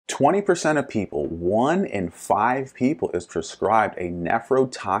20% of people, 1 in 5 people, is prescribed a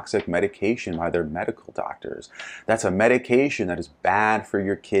nephrotoxic medication by their medical doctors. That's a medication that is bad for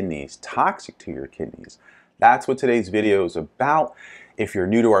your kidneys, toxic to your kidneys. That's what today's video is about. If you're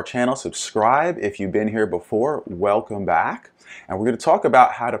new to our channel, subscribe. If you've been here before, welcome back. And we're going to talk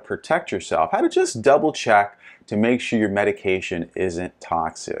about how to protect yourself, how to just double check to make sure your medication isn't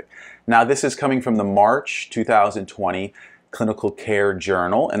toxic. Now, this is coming from the March 2020 Clinical Care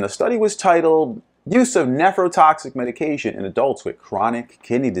Journal, and the study was titled Use of Nephrotoxic Medication in Adults with Chronic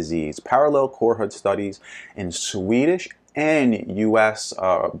Kidney Disease, Parallel Cohort Studies in Swedish and U.S.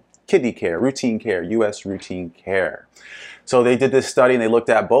 Kidney Care, Routine Care, U.S. Routine Care. So they did this study and they looked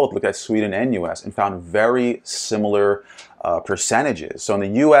at both, looked at Sweden and U.S. and found very similar percentages. So in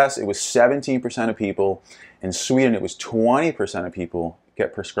the U.S. it was 17% of people, in Sweden it was 20% of people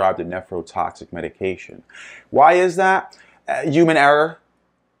get prescribed a nephrotoxic medication. Why is that? Human error,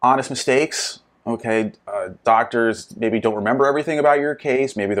 honest mistakes. Okay, doctors maybe don't remember everything about your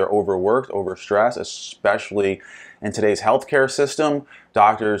case. Maybe they're overworked, overstressed, especially in today's healthcare system.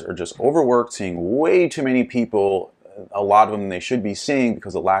 Doctors are just overworked, seeing way too many people, a lot of them they should be seeing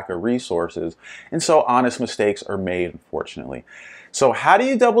because of lack of resources. And so honest mistakes are made, unfortunately. So how do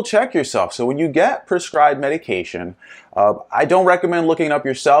you double check yourself? So when you get prescribed medication, I don't recommend looking it up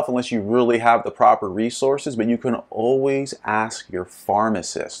yourself unless you really have the proper resources, but you can always ask your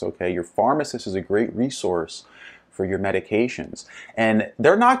pharmacist, okay? Your pharmacist is a great resource for your medications. And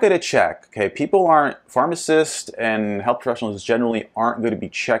they're not going to check, okay? Pharmacists and health professionals generally aren't going to be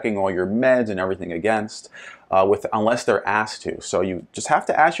checking all your meds and everything unless they're asked to. So you just have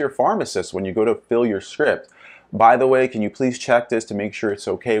to ask your pharmacist when you go to fill your script, by the way, can you please check this to make sure it's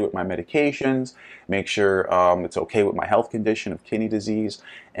okay with my medications, make sure it's okay with my health condition of kidney disease.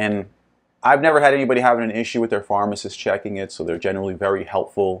 And I've never had anybody having an issue with their pharmacist checking it, so they're generally very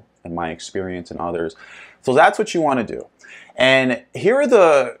helpful in my experience and others. So that's what you want to do. And here are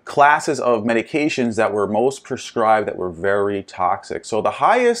the classes of medications that were most prescribed that were very toxic. So the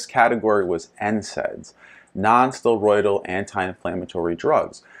highest category was NSAIDS, non-steroidal anti-inflammatory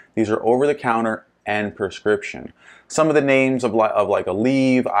drugs. These are over-the-counter and prescription. Some of the names of like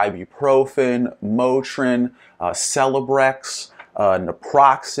Aleve, ibuprofen, Motrin, Celebrex,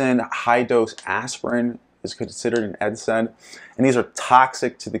 naproxen, high-dose aspirin is considered an NSAID. And these are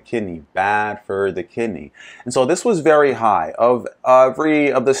toxic to the kidney, bad for the kidney. And so this was very high. Of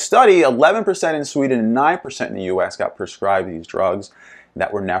the study, 11% in Sweden and 9% in the US got prescribed these drugs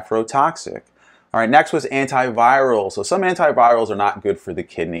that were nephrotoxic. All right, next was antivirals. So some antivirals are not good for the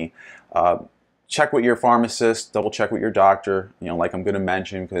kidney. Check with your pharmacist, double check with your doctor, like I'm going to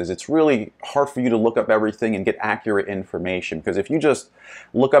mention, because it's really hard for you to look up everything and get accurate information. Because if you just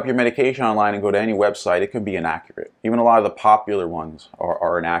look up your medication online and go to any website, it could be inaccurate. Even a lot of the popular ones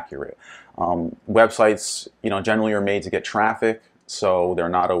are inaccurate. Websites, generally are made to get traffic, so they're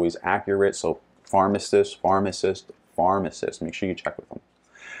not always accurate. So pharmacist, make sure you check with them.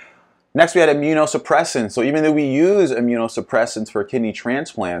 Next, we had immunosuppressants. So even though we use immunosuppressants for kidney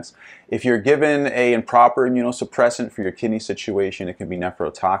transplants, if you're given an improper immunosuppressant for your kidney situation, it can be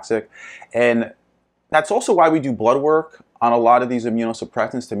nephrotoxic. And that's also why we do blood work on a lot of these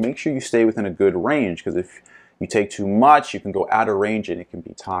immunosuppressants to make sure you stay within a good range, because if you take too much, you can go out of range and it can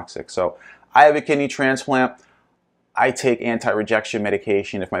be toxic. So I have a kidney transplant. I take anti-rejection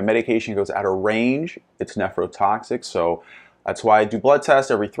medication. If my medication goes out of range, it's nephrotoxic. So that's why I do blood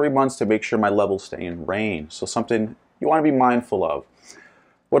tests every 3 months to make sure my levels stay in range. So something you want to be mindful of.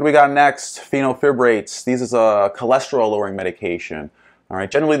 What do we got next? Fenofibrates. These is a cholesterol-lowering medication. All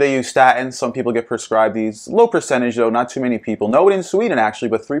right. Generally, they use statins. Some people get prescribed these. Low percentage, though, not too many people. No one in Sweden, actually,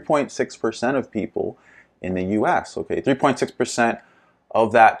 but 3.6% of people in the U.S. Okay, 3.6%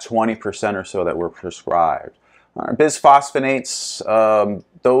 of that 20% or so that were prescribed. Bisphosphonates,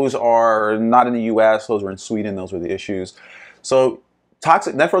 those are not in the U.S. Those were in Sweden. Those were the issues. So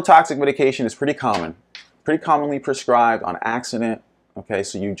nephrotoxic medication is pretty commonly prescribed on accident. Okay,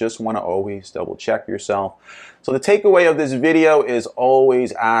 so you just want to always double check yourself. So the takeaway of this video is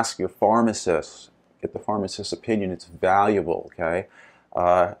always ask your pharmacist. Get the pharmacist's opinion. It's valuable. Okay,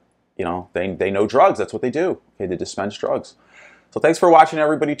 they know drugs. That's what they do. Okay, they dispense drugs. So thanks for watching,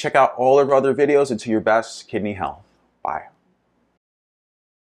 everybody. Check out all of our other videos and to your best kidney health. Bye.